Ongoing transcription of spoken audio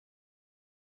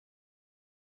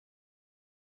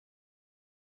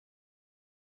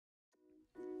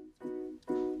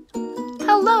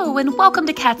Hello and welcome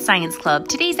to Cat Science Club.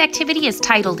 Today's activity is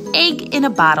titled Egg in a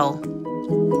Bottle.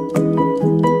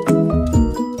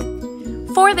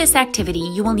 For this activity,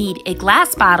 you will need a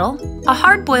glass bottle, a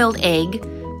hard-boiled egg,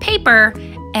 paper,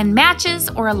 and matches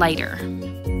or a lighter.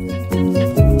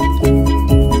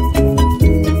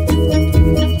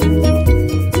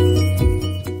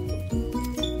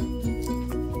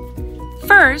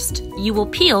 First, you will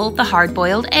peel the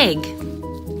hard-boiled egg.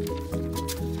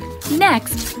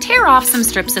 Next, tear off some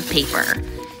strips of paper.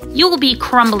 You will be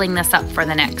crumbling this up for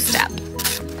the next step.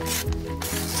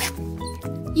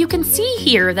 You can see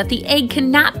here that the egg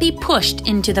cannot be pushed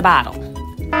into the bottle.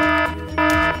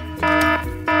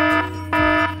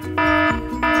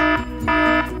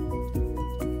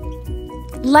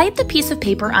 Light the piece of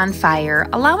paper on fire,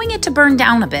 allowing it to burn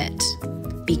down a bit.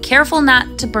 Be careful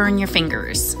not to burn your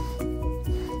fingers.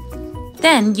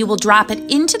 Then you will drop it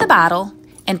into the bottle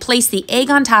and place the egg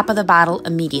on top of the bottle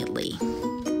immediately.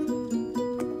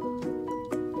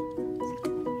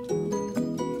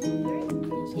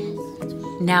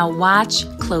 Now watch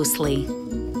closely.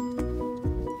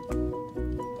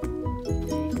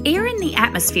 Air in the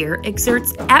atmosphere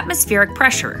exerts atmospheric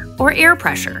pressure, or air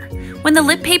pressure. When the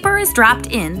lip paper is dropped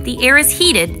in, the air is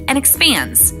heated and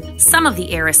expands. Some of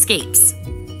the air escapes.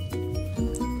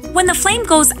 When the flame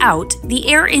goes out, the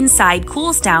air inside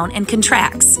cools down and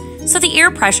contracts, so the air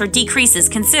pressure decreases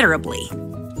considerably.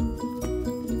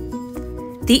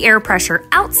 The air pressure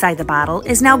outside the bottle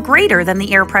is now greater than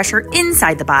the air pressure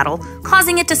inside the bottle,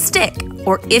 causing it to stick,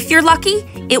 or if you're lucky,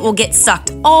 it will get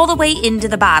sucked all the way into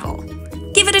the bottle.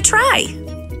 Give it a try!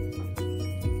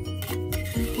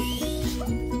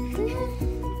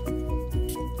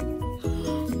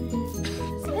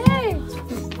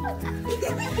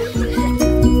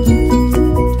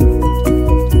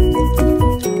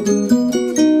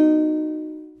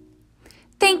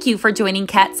 Thank you for joining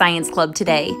Cat Science Club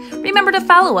today. Remember to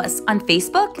follow us on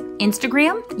Facebook,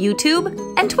 Instagram, YouTube,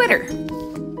 and Twitter.